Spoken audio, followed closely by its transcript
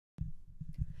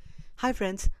Hi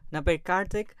friends, నా పేరు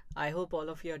Karthik. I hope all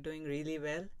of you are doing really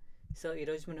well. So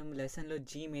ఈరోజు మనం లెసన్లో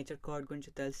జీ మేజర్ కార్డ్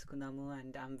గురించి తెలుసుకుందాము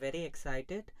and I'm very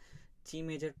excited. G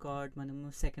major card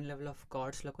మనము సెకండ్ లెవెల్ ఆఫ్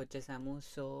కార్డ్స్లోకి వచ్చేసాము.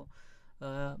 సో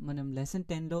మనం లెసన్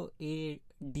 10లో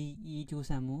ఏడిఈ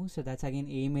చూసాము. So that's again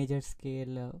a major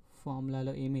scale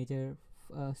ఫార్ములాలో a major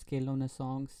స్కేల్లో ఉన్న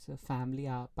సాంగ్స్ ఫ్యామిలీ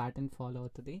ఆ ప్యాటర్న్ ఫాలో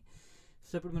అవుతుంది.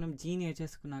 సో ఇప్పుడు మనం జీ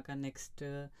నేర్చేసుకున్నాక నెక్స్ట్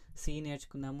సి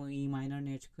నేర్చుకుందాము, ఈ మైనర్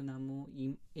నేర్చుకున్నాము,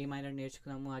 ఏ మైనర్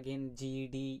నేర్చుకున్నాము, అగైన్ జీ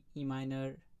డి ఈ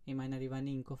మైనర్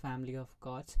ఇవన్నీ ఇంకో ఫ్యామిలీ ఆఫ్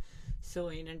కార్డ్స్. సో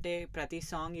ఏంటంటే ప్రతి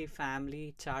సాంగ్ ఈ ఫ్యామిలీ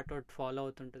చార్ట్ అవుట్ ఫాలో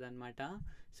అవుతుంటుంది అనమాట.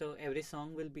 So every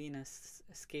song will be in a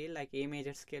scale. Like a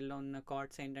major స్కేల్లో ఉన్న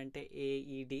కార్డ్స్ ఏంటంటే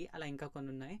ఏఈడి అలా ఇంకా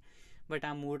కొన్ని ఉన్నాయి. బట్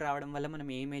ఆ మూడు రావడం వల్ల మనం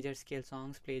a major scale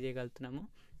songs play చేయగలుగుతున్నాము.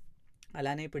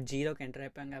 అలానే ఇప్పుడు జీలోకి ఎంటర్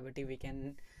అయిపోయాం కాబట్టి వీ కెన్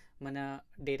మన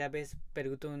డేటాబేస్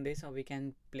పెరుగుతుంది. So we can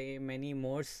play many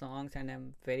more songs and I'm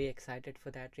very excited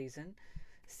for that reason.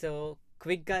 So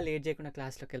క్విక్గా లేట్ చేయకుండా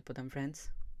క్లాస్లోకి వెళ్ళిపోతాం friends.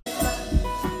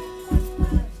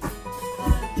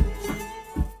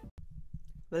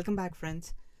 Welcome back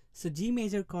friends. So G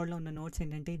major కార్డ్లో ఉన్న నోట్స్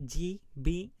ఏంటంటే జీ,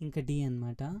 బి ఇంకా డి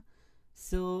అనమాట.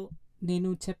 సో నేను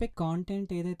చెప్పే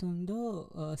కాంటెంట్ ఏదైతే ఉందో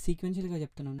సీక్వెన్షియల్గా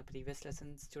చెప్తున్నాను. ప్రీవియస్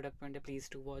లెసన్స్ చూడకపోతే please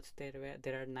to watch.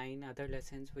 There are 9 other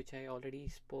lessons which I already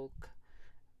spoke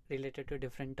related to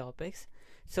different topics.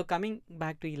 So coming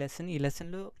back to ఈ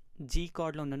లెసన్లో జీ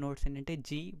కార్డ్లో ఉన్న నోట్స్ ఏంటంటే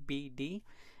G, B, D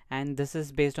and this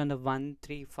is based on the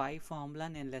 1-3-5 formula.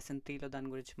 నేను lesson 3లో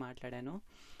దాని గురించి మాట్లాడాను.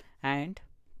 And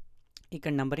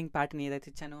ఇక్కడ నంబరింగ్ ప్యాటర్న్ ఏదైతే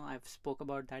ఇచ్చానో I spoke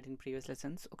about that in previous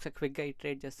lessons. ఒకసారి క్విక్గా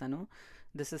ఇటరేట్ చేస్తాను.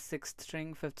 This is 6th string,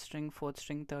 5th string, 4th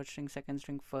string, 3rd string, 2nd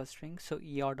string, 1st string. So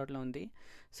ఈ ఆర్డర్లో ఉంది.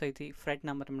 సో ఇది ఫ్రెట్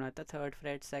నెంబర్ అనమాట. 3rd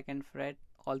fret, 2nd fret,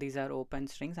 all these are open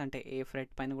strings, అంటే ఏ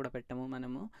fret పైన కూడా పెట్టాము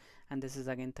మనము. And this is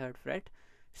again 3rd fret.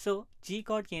 So G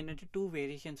కార్డ్కి ఏంటంటే 2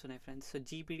 వేరియేషన్స్ ఉన్నాయి ఫ్రెండ్స్. సో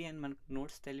జీపీడీ అని మనకు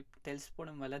నోట్స్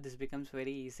తెలిసిపోవడం వల్ల దిస్ బికమ్స్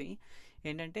వెరీ ఈజీ.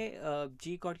 ఏంటంటే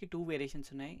జీ కార్డ్కి 2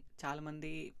 వేరియేషన్స్ ఉన్నాయి.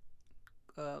 చాలామంది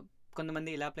కొంతమంది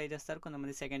ఇలా ప్లే చేస్తారు,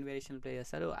 కొంతమంది సెకండ్ వేరియేషన్ ప్లే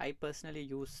చేస్తారు. I personally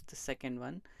use the second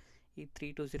one, ఈ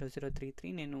 320033.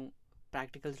 నేను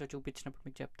ప్రాక్టికల్స్లో చూపించినప్పుడు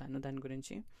మీకు చెప్తాను దాని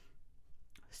గురించి.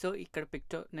 సో ఇక్కడ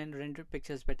నేను 2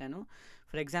 పిక్చర్స్ పెట్టాను.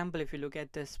 For example if you look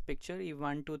at this picture, ఈ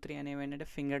 1 2 3 అనేవి ఏంటంటే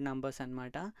ఫింగర్ నంబర్స్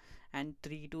అనమాట. అండ్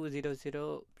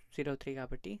 320003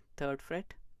 కాబట్టి 3rd fret,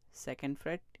 2nd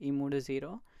fret, ఈ 3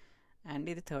 0 అండ్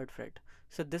ఇది 3rd fret.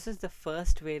 So this is the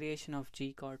first variation of G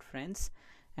card friends.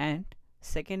 And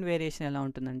second variation ఎలా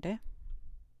ఉంటుందంటే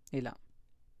ఇలా.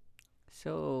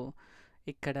 సో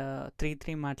ఇక్కడ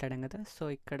 3-3 మాట్లాడాం కదా. సో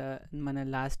ఇక్కడ మన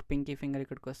లాస్ట్ పింకీ ఫింగర్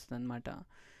ఇక్కడికి వస్తుంది అనమాట.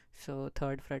 సో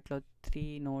 3rd fretలో 3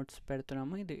 notes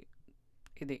పెడుతున్నాము.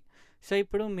 ఇది. సో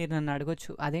ఇప్పుడు మీరు నన్ను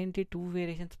అడగొచ్చు, అదేంటి 2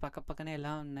 వేరియేషన్స్ పక్కనే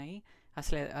ఎలా ఉన్నాయి,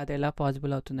 అసలు అది ఎలా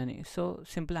పాసిబుల్ అవుతుందని. సో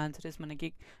సింపుల్ ఆన్సర్ ఇస్ మనకి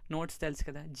నోట్స్ తెలుసు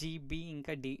కదా, జీ, బి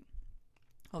ఇంకా డి.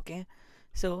 ఓకే.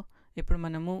 సో ఇప్పుడు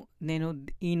నేను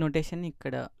ఈ నోటేషన్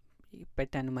ఇక్కడ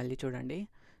పెట్టాను, మళ్ళీ చూడండి.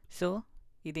 సో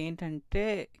ఇదేంటంటే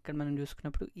ఇక్కడ మనం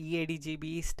చూసుకున్నప్పుడు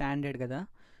ఈఏడిజిబి స్టాండర్డ్ కదా.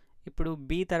 ఇప్పుడు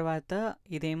బి తర్వాత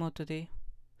ఇదేమవుతుంది,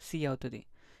 సి అవుతుంది.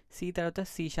 సి తర్వాత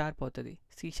సి షార్ప్ అవుతుంది.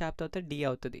 సి షార్ప్ తర్వాత డి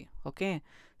అవుతుంది. ఓకే.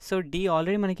 సో డి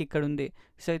ఆల్రెడీ మనకి ఇక్కడ ఉంది.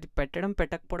 సో ఇది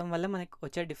పెట్టకపోవడం వల్ల మనకి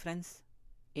వచ్చే డిఫరెన్స్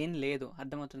ఏం లేదు,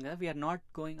 అర్థమవుతుంది కదా. We are not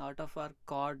going out of our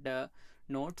card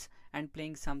notes and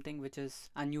playing something which is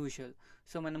unusual.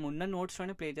 So మనం ఉన్న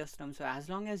నోట్స్లోనే ప్లే చేస్తున్నాం. So as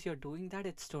long as you're doing that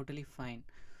it's totally fine.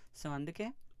 So అందుకే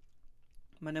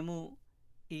మనము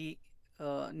ఈ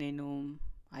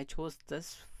I chose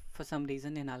this for some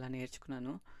reason, నేను అలా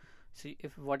నేర్చుకున్నాను. So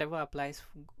if what ever applies,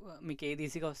 మీకు ఏది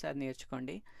ఈజీగా వస్తే అది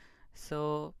నేర్చుకోండి. So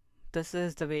this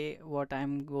is the way what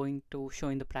I'm going to show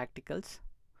in the practicals.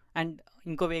 And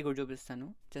ఇంకో వే కూడా చూపిస్తాను,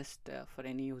 just for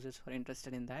any users for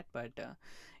interested in that. But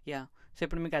yeah, so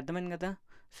ఇప్పుడు మీకు అర్థమైంది కదా.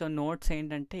 సో నోట్స్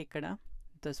ఏంటంటే ఇక్కడ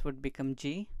this would become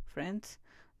G friends,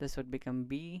 this would become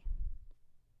B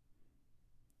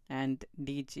and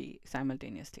Digi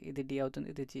simultaneously. ఇది డి అవుతుంది,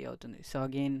 ఇది జీ అవుతుంది. So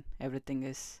again everything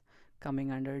is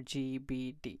coming under G, B,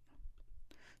 D.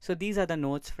 So these are the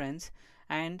notes friends.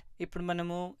 And ఇప్పుడు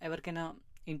మనము ఎవరికైనా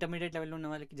intermediate లెవెల్లో ఉన్న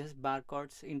వాళ్ళకి just bar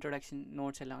cards introduction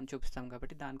notes ఎలా అని చూపిస్తాం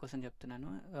కాబట్టి దానికోసం చెప్తున్నాను.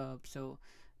 సో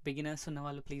బిగినర్స్ ఉన్న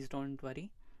వాళ్ళు please don't worry.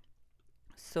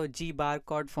 So G bar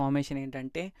card formation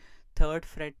ఏంటంటే 3rd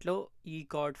fretలో ఈ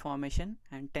card formation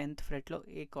and 10th fretలో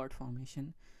A card formation.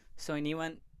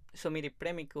 So మీరు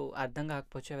ఇప్పుడే మీకు అర్థం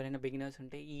కాకపోవచ్చు, ఎవరైనా బిగినర్స్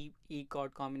ఉంటే ఈ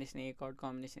కార్డ్ కాంబినేషన్, ఏ కార్డ్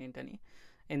కాంబినేషన్ ఏంటని,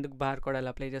 ఎందుకు బార్ కార్డ్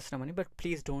అలా అప్లై చేస్తున్నామని. But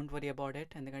please don't worry about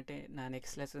it, ఎందుకంటే నా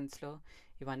నెక్స్ట్ లెసన్స్లో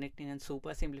ఇవన్నిటిని నేను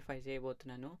సూపర్ సింప్లిఫై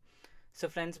చేయబోతున్నాను. సో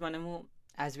ఫ్రెండ్స్, మనము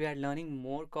as we are learning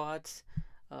more cards,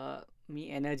 మీ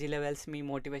ఎనర్జీ లెవెల్స్, మీ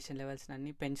మోటివేషన్ లెవెల్స్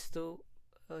అన్నీ పెంచుతూ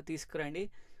తీసుకురండి.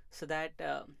 So that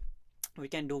we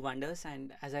can do wonders.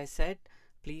 And as I said,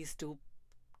 please do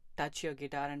touch your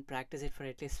guitar and practice it for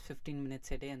at least 15 minutes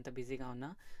a day. ఎంత బిజీగా ఉన్నా.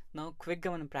 Now క్విక్గా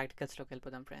మనం ప్రాక్టికల్స్లోకి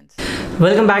వెళ్ళిపోదాం friends.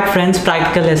 Welcome back friends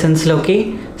practical లెసన్స్లోకి.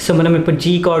 So మనం ఇప్పుడు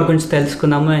G card గురించి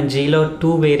తెలుసుకుందాము. అండ్ జీలో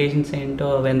 2 వేరియేషన్స్ ఏంటో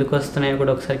అవి ఎందుకు వస్తున్నాయో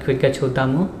కూడా ఒకసారి క్విక్గా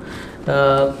చూద్దాము.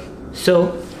 సో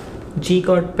జీ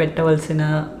కార్డ్ పెట్టవలసిన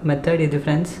మెథడ్ ఇది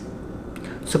ఫ్రెండ్స్.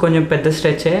 సో కొంచెం పెద్ద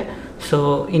స్ట్రెచ్చే. సో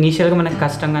ఇనీషియల్గా మనకు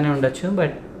కష్టంగానే ఉండొచ్చు,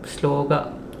 బట్ స్లోగా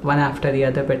వన్ ఆఫ్టర్ ది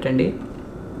అదర్ పెట్టండి.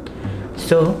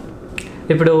 సో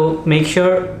ఇప్పుడు make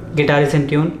sure guitar is in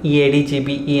tune.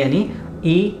 EADGBE అని,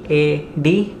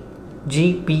 EADGBE.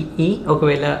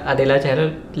 ఒకవేళ అది ఎలా చేయాలో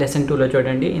లెసన్ 2లో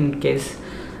చూడండి ఇన్ కేస్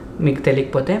మీకు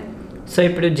తెలియకపోతే. సో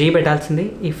ఇప్పుడు జీ పెట్టాల్సింది.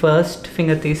 ఈ ఫస్ట్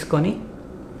ఫింగర్ తీసుకొని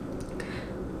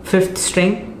 5th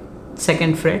స్ట్రింగ్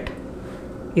 2nd ఫ్రెట్,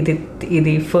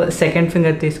 ఇది సెకండ్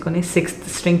ఫింగర్ తీసుకొని 6th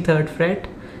string 3rd fret,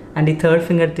 and ఈ 3rd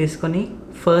ఫింగర్ తీసుకొని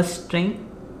 1st string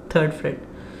 3rd fret.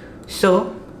 So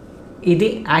ఇది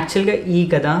యాక్చువల్గా ఈ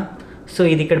కదా. సో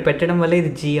ఇది ఇక్కడ పెట్టడం వల్ల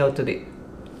ఇది జీ అవుతుంది.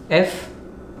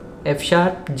 ఎఫ్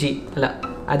షార్ప్ జీ, అలా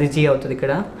అది జీ అవుతుంది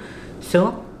ఇక్కడ. సో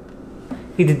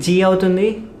ఇది జీ అవుతుంది,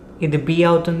 ఇది బి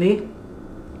అవుతుంది,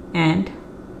 అండ్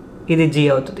ఇది జీ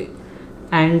అవుతుంది.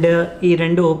 అండ్ ఈ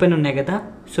 2 ఓపెన్ ఉన్నాయి కదా.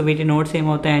 సో వీటి నోట్స్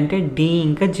ఏమవుతాయంటే డి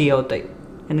ఇంకా జీ అవుతాయి,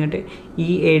 ఎందుకంటే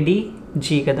EAD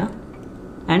జీ కదా.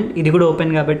 అండ్ ఇది కూడా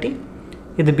ఓపెన్ కాబట్టి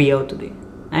ఇది బి అవుతుంది,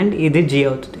 అండ్ ఇది జీ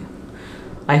అవుతుంది.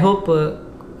 I hope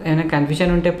ఏమైనా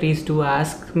కన్ఫ్యూజన్ ఉంటే please do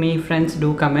ask me friends, do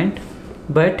comment.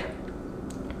 But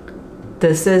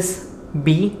this is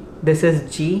B, this is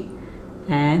G,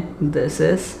 and this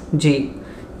is G.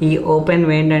 ఈ ఓపెన్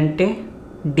ఏంటంటే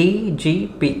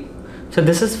DGB. So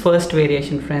this is first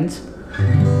variation friends.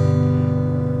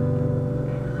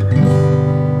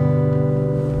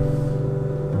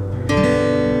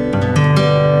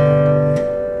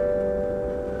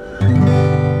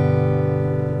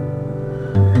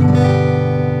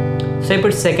 So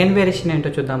ఇప్పుడు second variation ఏంటో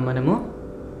చూద్దాం మనము.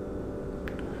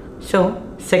 So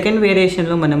second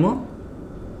వేరియేషన్లో మనము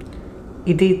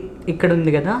ఇది ఇక్కడ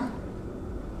ఉంది కదా,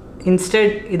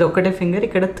 ఇన్స్టెడ్ ఇది ఒకటే ఫింగర్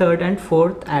ఇక్కడ 3rd and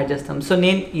 4th యాడ్ చేస్తాం. సో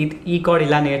నేను ఈ కార్డ్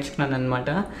ఇలా నేర్చుకున్నాను అనమాట.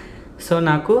 సో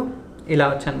నాకు ఇలా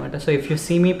వచ్చి అనమాట. So if you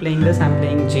see me playing this, I'm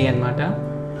playing G అనమాట.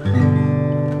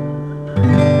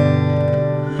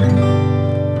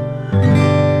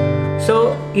 సో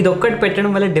ఇది ఒక్కటి పెట్టడం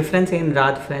వల్ల డిఫరెన్స్ ఏం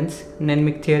రాదు ఫ్రెండ్స్. నేను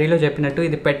మీకు థియరీలో చెప్పినట్టు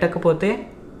ఇది పెట్టకపోతే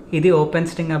ఇది ఓపెన్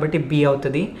స్ట్రింగ్ కాబట్టి బి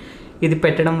అవుతుంది, ఇది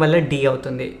పెట్టడం వల్ల డి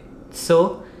అవుతుంది. సో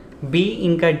బి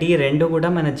ఇంకా డి రెండు కూడా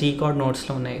మన జీ కార్డ్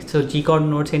నోట్స్లో ఉన్నాయి. సో జీ కార్డ్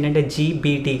నోట్స్ ఏంటంటే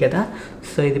GBD కదా.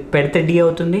 సో ఇది పెడితే డి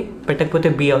అవుతుంది, పెట్టకపోతే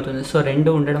బి అవుతుంది. సో రెండు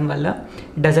ఉండడం వల్ల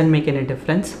it doesn't make any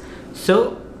difference. So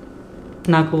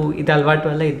నాకు ఇది అలవాటు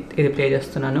వల్ల ఇది ప్లే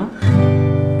చేస్తున్నాను.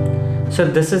 So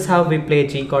this is how we play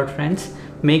G card friends.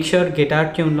 Make sure guitar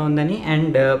ట్యూన్లో ఉందని,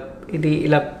 అండ్ ఇది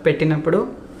ఇలా పెట్టినప్పుడు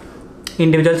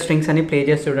ఇండివిజువల్ స్ట్రింగ్స్ అని ప్లే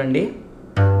చేసి చూడండి.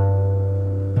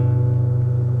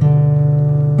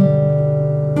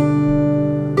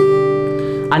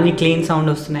 అన్ని క్లీన్ సౌండ్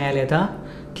వస్తున్నాయా లేదా,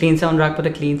 క్లీన్ సౌండ్ రాకపోతే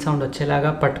క్లీన్ సౌండ్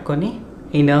వచ్చేలాగా పట్టుకొని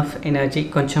ఇనఫ్ ఎనర్జీ,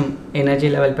 కొంచెం ఎనర్జీ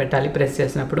లెవెల్ పెట్టాలి ప్రెస్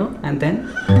చేసినప్పుడు. అండ్ దెన్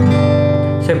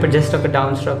సో ఇప్పుడు జస్ట్ ఒక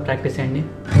డౌన్ స్ట్రోక్ ప్రాక్టీస్ చేయండి.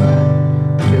 1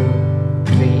 2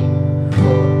 3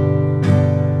 4.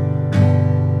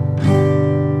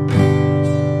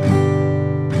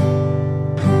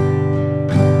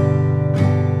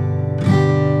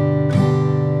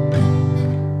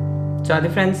 So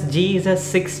the friends, G is a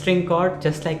 6-string chord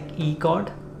just like E chord,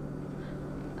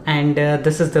 and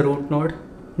this is the root node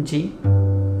G.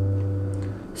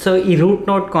 So ఈ root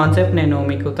node concept నేను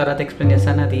మీకు తర్వాత explain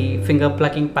చేస్తాను. అది finger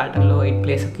plucking ప్యాటర్న్లో it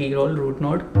place a key role, root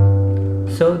node.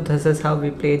 So this is how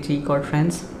we play G card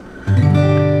friends.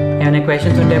 ఏమైనా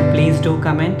questions ఉంటే please do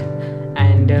comment,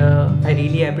 and I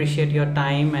really appreciate your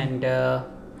time, and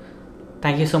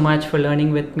thank you so much for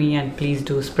learning with me, and please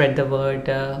do spread the word.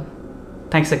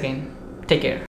 Thanks again. Take care.